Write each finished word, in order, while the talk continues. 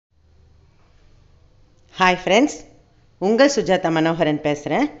Hi friends, உங்கள் சுஜாதா மனோகரன்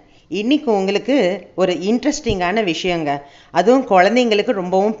பேசுகிறேன். இன்றைக்கி உங்களுக்கு ஒரு இன்ட்ரெஸ்டிங்கான விஷயங்க. அதுவும் குழந்தைங்களுக்கு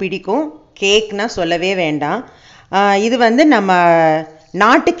ரொம்பவும் பிடிக்கும். கேக்னா சொல்லவே வேண்டாம். இது வந்து நம்ம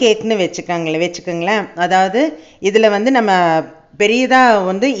நாட்டு கேக்னு வச்சுக்கோங்களேன். அதாவது இதில் வந்து நம்ம பெரியதாக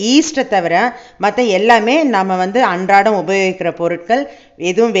வந்து ஈஸ்ட்டை தவிர மற்ற எல்லாமே நம்ம வந்து அன்றாடம் உபயோகிக்கிற பொருட்கள்,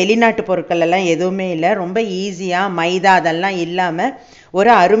 எதுவும் வெளிநாட்டு பொருட்கள் எல்லாம் எதுவுமே இல்லை. ரொம்ப ஈஸியாக மைதா அதெல்லாம் இல்லாமல்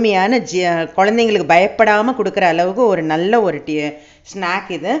ஒரு அருமையான குழந்தைங்களுக்கு பயப்படாமல் கொடுக்குற அளவுக்கு ஒரு நல்ல ஒரு ஸ்நாக்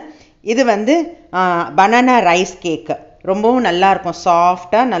இது வந்து பனானா ரைஸ் கேக்கு. ரொம்பவும் நல்லாயிருக்கும்,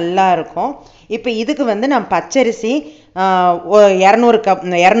 சாஃப்டாக நல்லா இருக்கும். இப்போ இதுக்கு வந்து நான் பச்சரிசி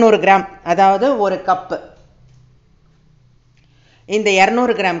 200 கிராம், அதாவது ஒரு கப்பு, இந்த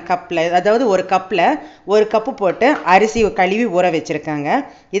 200 கிராம் கப்பில், அதாவது ஒரு கப்பில் ஒரு கப்பு போட்டு அரிசி கழுவி ஊற வச்சுருக்காங்க.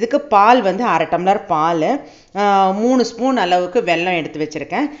 இதுக்கு பால் வந்து 1/2 டம்ளர் பால், 3 ஸ்பூன் அளவுக்கு வெல்லம் எடுத்து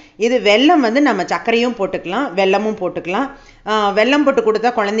வச்சுருக்கேன். இது வெல்லம் வந்து நம்ம சர்க்கரையும் போட்டுக்கலாம், வெல்லமும் போட்டுக்கலாம். வெல்லம் போட்டு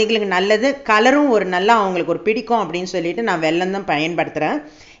கொடுத்தா குழந்தைங்களுக்கு நல்லது, கலரும் ஒரு நல்லா அவங்களுக்கு ஒரு பிடிக்கும் அப்படின்னு சொல்லிட்டு நான் வெல்லம் தான் பயன்படுத்துகிறேன்.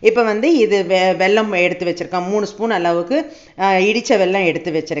 இப்போ வந்து இது வெல்லம் எடுத்து வச்சுருக்கேன், 3 ஸ்பூன் அளவுக்கு இடித்த வெல்லம்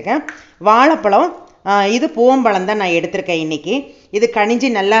எடுத்து வச்சுருக்கேன். வாழைப்பழம், இது பூவம்பழம் தான் நான் எடுத்திருக்கேன் இன்றைக்கி. இது கனிஞ்சி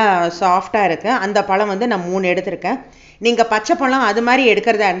நல்லா சாஃப்டாக இருக்குது. அந்த பழம் வந்து நான் 3 எடுத்திருக்கேன். நீங்கள் பச்சை பழம் அது மாதிரி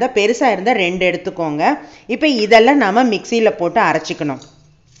எடுக்கிறதா இருந்தால், பெருசாக இருந்தால் 2 எடுத்துக்கோங்க. இப்போ இதெல்லாம் நம்ம மிக்சியில் போட்டு அரைச்சிக்கணும்.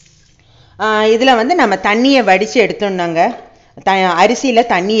 இதில் வந்து நம்ம தண்ணியை வடித்து எடுத்துடணுங்க. அரிசியில்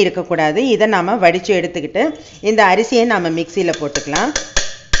தண்ணி இருக்கக்கூடாது. இதை நம்ம வடித்து எடுத்துக்கிட்டு இந்த அரிசியை நம்ம மிக்சியில் போட்டுக்கலாம்.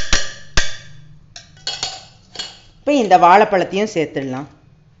 இப்போ இந்த வாழைப்பழத்தையும் சேர்த்துடலாம்.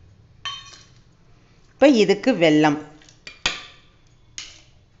 இப்போ இதுக்கு வெல்லம்,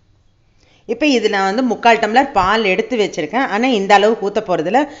 இப்போ இது நான் வந்து 3/4 டம்ளர் பால் எடுத்து வச்சுருக்கேன். ஆனால் இந்த அளவுக்கு ஊற்ற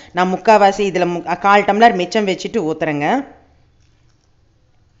போகிறதுல நான் முக்கால்வாசி இதில் 1/4 டம்ளர் மிச்சம் வச்சுட்டு ஊற்றுறேங்க.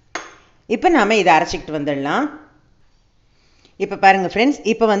 இப்போ நாம் இதை அரைச்சிக்கிட்டு வந்துடலாம். இப்போ பாருங்கள் ஃப்ரெண்ட்ஸ்,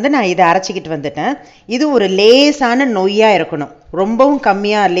 இப்போ வந்து நான் இதை அரைச்சிக்கிட்டு வந்துட்டேன். இது ஒரு லேசான நொய்யாக இருக்கணும், ரொம்பவும்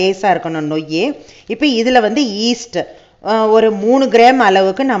கம்மியாக லேசாக இருக்கணும் நொய்யே. இப்போ இதில் வந்து ஈஸ்ட் ஒரு 3 கிராம்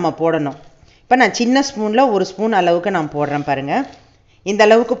அளவுக்கு நம்ம போடணும். இப்போ நான் சின்ன ஸ்பூனில் 1 ஸ்பூன் அளவுக்கு நான் போடுறேன் பாருங்கள். இந்த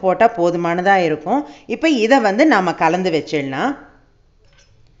அளவுக்கு போட்டால் போதுமானதாக இருக்கும். இப்போ இதை வந்து நாம் கலந்து வச்சிடலாம்.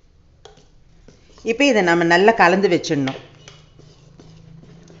 இப்போ இதை நம்ம நல்லா கலந்து வச்சிடணும்.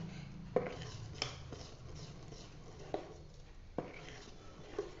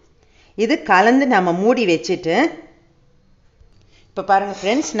 இது கலந்து நம்ம மூடி வச்சுட்டு, இப்போ பாருங்கள்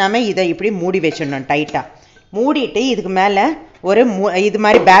ஃப்ரெண்ட்ஸ், நம்ம இதை இப்படி மூடி வச்சிடணும் டைட்டாக. மூடிட்டு இதுக்கு மேலே ஒரு இது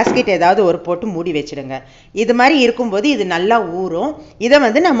மாதிரி பேஸ்கெட் ஏதாவது ஒரு போட்டு மூடி வச்சுடுங்க. இது மாதிரி இருக்கும்போது இது நல்லா ஊறும். இதை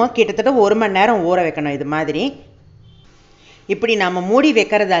வந்து நம்ம கிட்டத்தட்ட 1 மணி நேரம் ஊற வைக்கணும். இது மாதிரி இப்படி நம்ம மூடி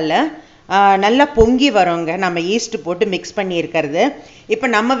வைக்கிறதால நல்லா பொங்கி வருங்க, நம்ம ஈஸ்ட் போட்டு மிக்ஸ் பண்ணி இருக்கிறது. இப்போ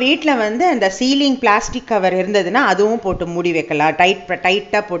நம்ம வீட்டில் வந்து அந்த சீலிங் பிளாஸ்டிக் கவர் இருந்ததுன்னா அதுவும் போட்டு மூடி வைக்கலாம்,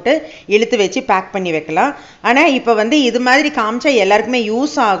 டைட்டாக போட்டு இழுத்து வச்சு பேக் பண்ணி வைக்கலாம். ஆனால் இப்போ வந்து இது மாதிரி காமிச்சா எல்லாருக்குமே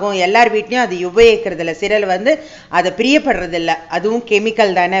யூஸ் ஆகும், எல்லார் வீட்லேயும் அது உபயோகிக்கிறதில்ல. சிலர் வந்து அதை பிரியப்படுறதில்ல, அதுவும்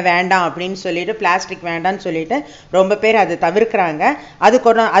கெமிக்கல் தானே வேண்டாம் அப்படின்னு சொல்லிட்டு, பிளாஸ்டிக் வேண்டாம்னு சொல்லிட்டு ரொம்ப பேர் அதை தவிர்க்கிறாங்க.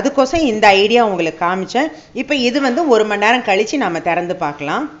 அதுக்கோசம் இந்த ஐடியா உங்களுக்கு காமிச்சேன். இப்போ இது வந்து 1 மணி நேரம் கழித்து நம்ம திறந்து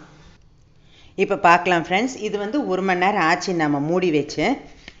பார்க்கலாம். இப்போ பார்க்கலாம் ஃப்ரெண்ட்ஸ், இது வந்து 1 மணி நேரம் ஆச்சு. நம்ம மூடி வச்சு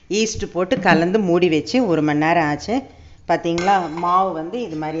ஈஸ்ட் போட்டு கலந்து மூடி வச்சு 1 மணி நேரம் ஆச்சு. பார்த்தீங்களா, மாவு வந்து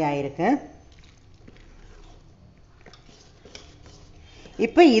இது மாதிரி ஆயிருக்கு.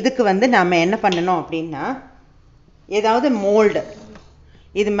 இப்போ இதுக்கு வந்து நம்ம என்ன பண்ணணும் அப்படின்னா, ஏதாவது மோல்டு,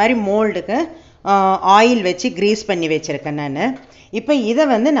 இது மாதிரி மோல்டுக்கு ஆயில் வச்சு க்ரீஸ் பண்ணி வச்சுருக்கேன் நான். இப்போ இதை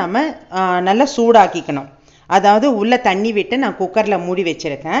வந்து நம்ம நல்லா சூடாக்கிக்கணும். அதாவது உள்ளே தண்ணி விட்டு நான் குக்கரில் மூடி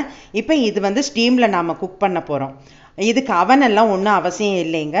வச்சுருக்கேன். இப்போ இது வந்து ஸ்டீமில் நாம் குக் பண்ண போகிறோம். இதுக்கு அவனெல்லாம் ஒன்றும் அவசியம்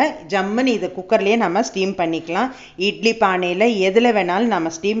இல்லைங்க. ஜம்முன்னு இது குக்கர்லேயே நம்ம ஸ்டீம் பண்ணிக்கலாம். இட்லி பானையில் எதில் வேணாலும்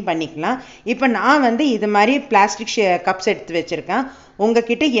நம்ம ஸ்டீம் பண்ணிக்கலாம். இப்போ நான் வந்து இது மாதிரி பிளாஸ்டிக் கப்ஸ் எடுத்து வச்சுருக்கேன்.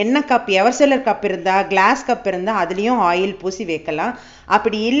 உங்ககிட்ட என்ன கப், எவர்சிலர் கப் இருந்தால், கிளாஸ் கப் இருந்தால் அதுலேயும் ஆயில் பூசி வைக்கலாம்.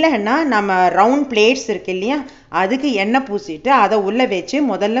 அப்படி இல்லைன்னா நம்ம ரவுண்ட் பிளேட்ஸ் இருக்கு இல்லையா, அதுக்கு எண்ணெய் பூசிட்டு அதை உள்ளே வச்சு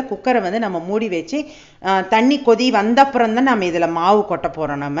முதல்ல குக்கரை வந்து நம்ம மூடி வச்சு தண்ணி கொதி வந்தப்புறம் தான் நம்ம இதில் மாவு கொட்ட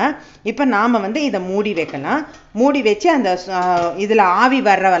போகிறோம். நம்ம இப்போ நாம் வந்து இதை மூடி வைக்கலாம். மூடி வச்சு அந்த இதில் ஆவி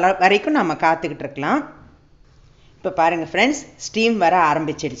வர்ற வரைக்கும் நம்ம காத்துக்கிட்டு இருக்கலாம். இப்போ பாருங்கள் ஃப்ரெண்ட்ஸ், ஸ்டீம் வர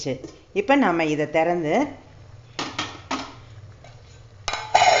ஆரம்பிச்சிடுச்சு. இப்போ நம்ம இதை திறந்து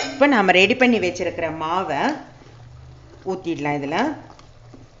இப்போ நம்ம ரெடி பண்ணி வச்சிருக்கிற மாவை ஊற்றிடலாம். இதில்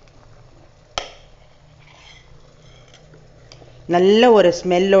நல்ல ஒரு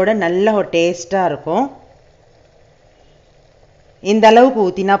ஸ்மெல்லோட நல்ல ஒரு டேஸ்ட்டாக இருக்கும். இந்த அளவுக்கு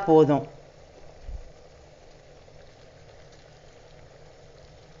ஊற்றினா போதும்.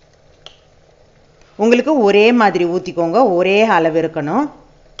 உங்களுக்கு ஒரே மாதிரி ஊற்றிக்கோங்க, ஒரே அளவு இருக்கணும்.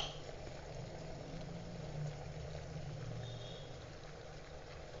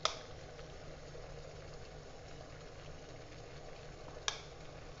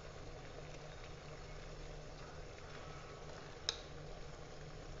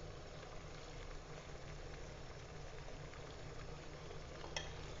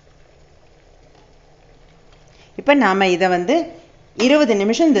 இப்போ நாம் இதை 20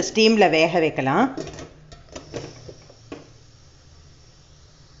 நிமிஷம் இந்த ஸ்டீமில் வேக வைக்கலாம்.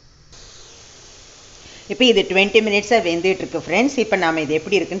 இப்போ இது 20 மினிட்ஸாக வெந்துட்டு இருக்கு ஃப்ரெண்ட்ஸ். இப்போ நாம் இது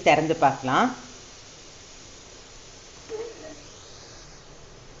எப்படி இருக்குன்னு திறந்து பார்க்கலாம்.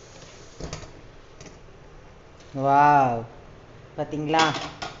 வாவ், பார்த்தீங்களா,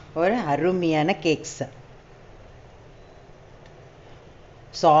 ஒரு அருமையான கேக்ஸ்,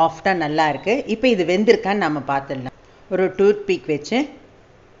 சாஃப்டாக நல்லா இருக்குது. இப்போ இது வெந்திருக்கான்னு நம்ம பார்த்துடலாம். ஒரு டூத் பிக் வச்சு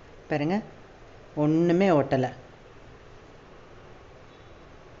பாருங்க, ஒன்றுமே ஒட்டலை,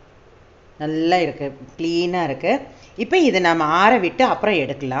 நல்லா இருக்குது, க்ளீனாக இருக்குது. இப்போ இதை நம்ம ஆற விட்டு அப்புறம்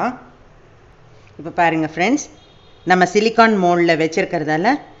எடுக்கலாம். இப்போ பாருங்கள் ஃப்ரெண்ட்ஸ், நம்ம சிலிக்கான் மோல்டில்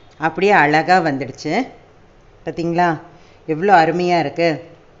வச்சுருக்கிறதால அப்படியே அழகாக வந்துடுச்சு. பார்த்தீங்களா எவ்வளோ அருமையாக இருக்குது.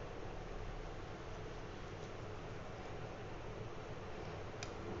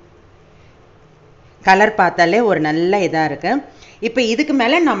 கலர் பார்த்தாலே ஒரு நல்ல இதாக இருக்குது. இப்போ இதுக்கு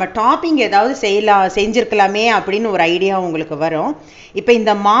மேலே நம்ம டாப்பிங் ஏதாவது செஞ்சுருக்கலாமே அப்படின்னு ஒரு ஐடியா உங்களுக்கு வரும். இப்போ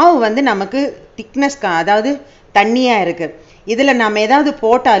இந்த மாவு நமக்கு திக்னஸ், அதாவது தண்ணியாக இருக்குது. இதில் நம்ம ஏதாவது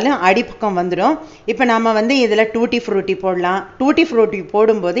போட்டாலும் அடிப்பக்கம் வந்துடும். இப்போ நம்ம இதில் டூட்டி ஃப்ரூட்டி போடலாம். டூட்டி ஃப்ரூட்டி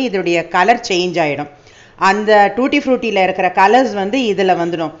போடும்போது இதோடைய கலர் சேஞ்ச் ஆகிடும். அந்த டூட்டி ஃப்ரூட்டியில் இருக்கிற கலர்ஸ் இதில்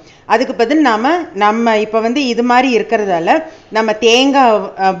வந்துடும். அதுக்கு பதில் நம்ம இப்போ இது மாதிரி இருக்கிறதால நம்ம தேங்காய்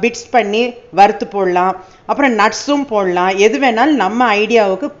பிட்ஸ் பண்ணி வறுத்து போடலாம், அப்புறம் நட்ஸும் போடலாம். எது வேணாலும் நம்ம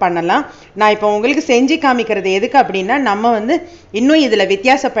ஐடியாவுக்கு பண்ணலாம். நான் இப்போ உங்களுக்கு செஞ்சு காமிக்கிறது எதுக்கு அப்படின்னா, நம்ம இன்னும் இதில்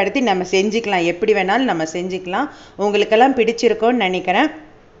வித்தியாசப்படுத்தி நம்ம செஞ்சுக்கலாம், எப்படி வேணாலும் நம்ம செஞ்சுக்கலாம். உங்களுக்கெல்லாம் பிடிச்சிருக்கோன்னு நினைக்கிறேன்.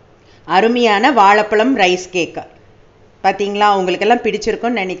 அருமையான வாழைப்பழம் ரைஸ் கேக்கு பார்த்தீங்களா, உங்களுக்கெல்லாம்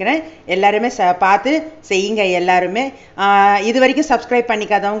பிடிச்சிருக்கும்னு நினைக்கிறேன். எல்லாருமே பார்த்து செய்யுங்க. எல்லாருமே இது வரைக்கும் சப்ஸ்கிரைப்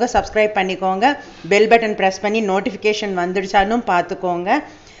பண்ணிக்காதவங்க சப்ஸ்கிரைப் பண்ணிக்கோங்க. பெல் பட்டன் ப்ரெஸ் பண்ணி நோட்டிஃபிகேஷன் வந்துடுச்சாலும் பார்த்துக்கோங்க.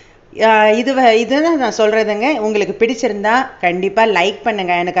 இதுதான் நான் சொல்கிறதுங்க. உங்களுக்கு பிடிச்சிருந்தா கண்டிப்பாக லைக்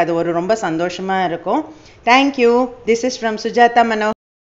பண்ணுங்கள். எனக்கு அது ரொம்ப சந்தோஷமாக இருக்கும். Thank you. This is from Sujatha Mano.